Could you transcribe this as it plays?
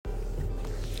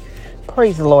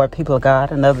Praise the Lord, people of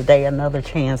God. Another day, another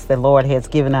chance that Lord has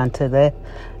given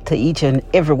to each and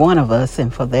every one of us.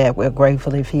 And for that, we're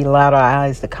grateful. If He allowed our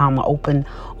eyes to come open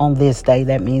on this day,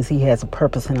 that means He has a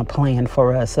purpose and a plan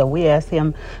for us. So we ask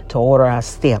Him to order our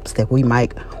steps that we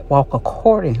might walk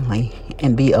accordingly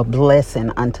and be a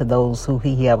blessing unto those who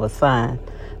He have assigned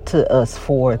to us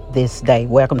for this day.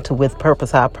 Welcome to With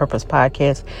Purpose, Our Purpose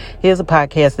podcast. Here's a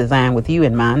podcast designed with you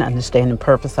in mind, understanding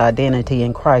purpose, identity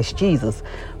in Christ Jesus.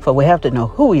 For we have to know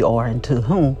who we are and to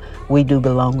whom we do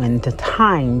belong and the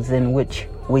times in which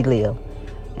we live.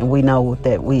 And we know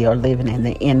that we are living in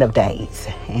the end of days,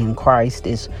 and Christ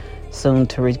is soon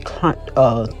to return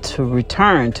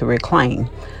to reclaim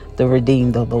the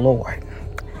redeemed of the Lord.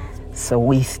 So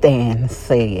we stand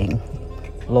saying,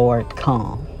 Lord,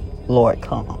 come. Lord,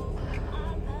 come.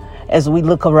 As we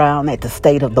look around at the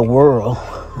state of the world,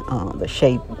 the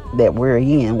shape that we're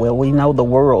in, well, we know the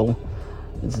world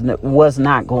was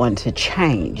not going to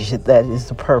change. That is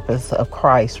the purpose of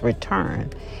Christ's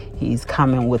return. He's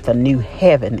coming with a new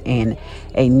heaven and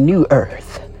a new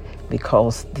earth,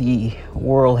 because the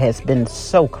world has been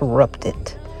so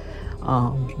corrupted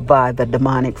by the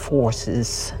demonic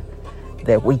forces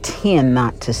that we tend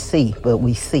not to see, but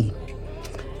we see.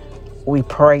 We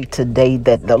pray today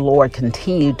that the Lord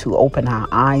continue to open our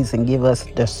eyes and give us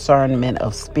discernment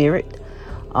of spirit,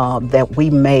 that we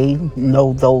may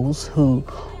know those who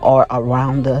are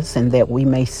around us, and that we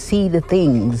may see the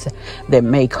things that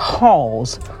may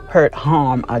cause hurt,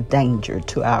 harm, or danger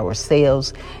to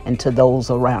ourselves and to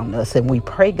those around us. And we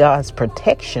pray God's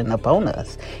protection upon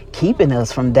us, keeping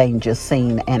us from danger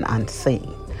seen and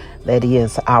unseen. That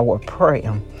is our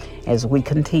prayer as we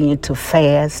continue to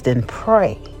fast and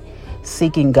pray,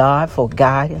 seeking God for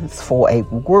guidance, for a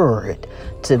word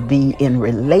to be in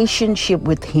relationship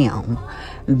with Him,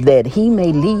 that He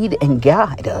may lead and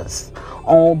guide us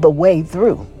all the way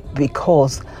through.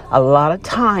 Because a lot of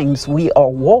times we are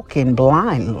walking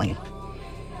blindly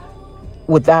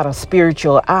without a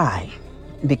spiritual eye,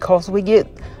 because we get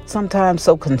sometimes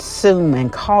so consumed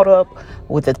and caught up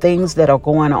with the things that are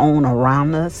going on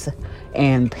around us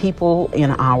and people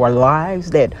in our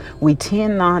lives that we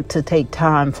tend not to take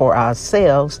time for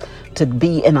ourselves to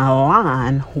be in a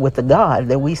line with the God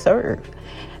that we serve.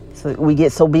 So we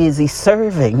get so busy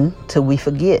serving till we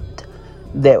forget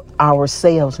that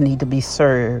ourselves need to be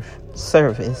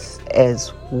service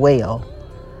as well.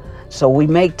 So we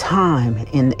make time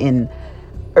in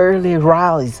early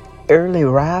rising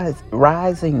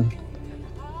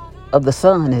of the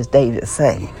sun, as David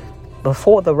say.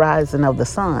 Before the rising of the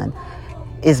sun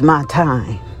is my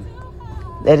time.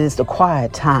 That is the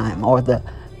quiet time, or the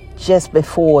just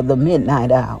before the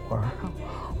midnight hour,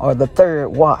 or the third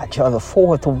watch, or the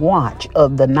fourth watch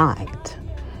of the night.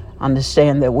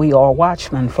 Understand that we are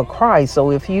watchmen for Christ.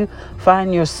 So if you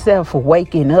find yourself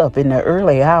waking up in the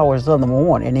early hours of the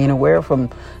morning, anywhere from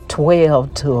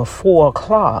 12 to 4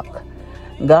 o'clock,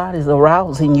 God is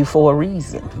arousing you for a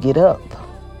reason. Get up.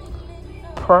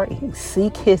 Pray.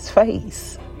 Seek His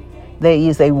face. There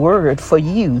is a word for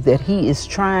you that He is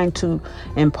trying to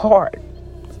impart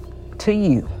to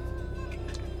you,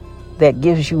 that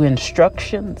gives you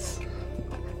instructions,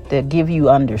 that give you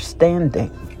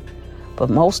understanding,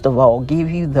 but most of all, give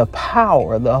you the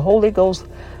power, the Holy Ghost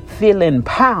filling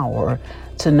power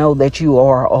to know that you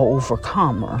are an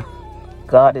overcomer.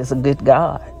 God is a good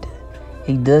God.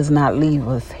 He does not leave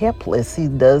us helpless. He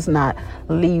does not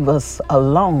leave us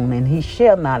alone, and He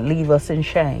shall not leave us in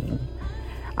shame.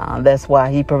 That's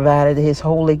why He provided His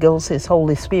Holy Ghost, His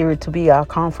Holy Spirit, to be our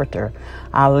comforter,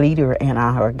 our leader, and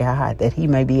our guide, that He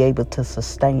may be able to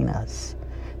sustain us,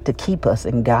 to keep us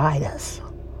and guide us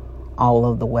all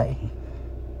of the way.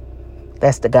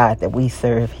 That's the God that we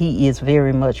serve. He is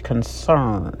very much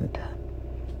concerned.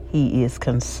 He is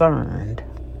concerned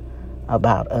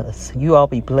about us. You all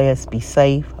be blessed, be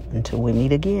safe until we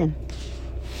meet again.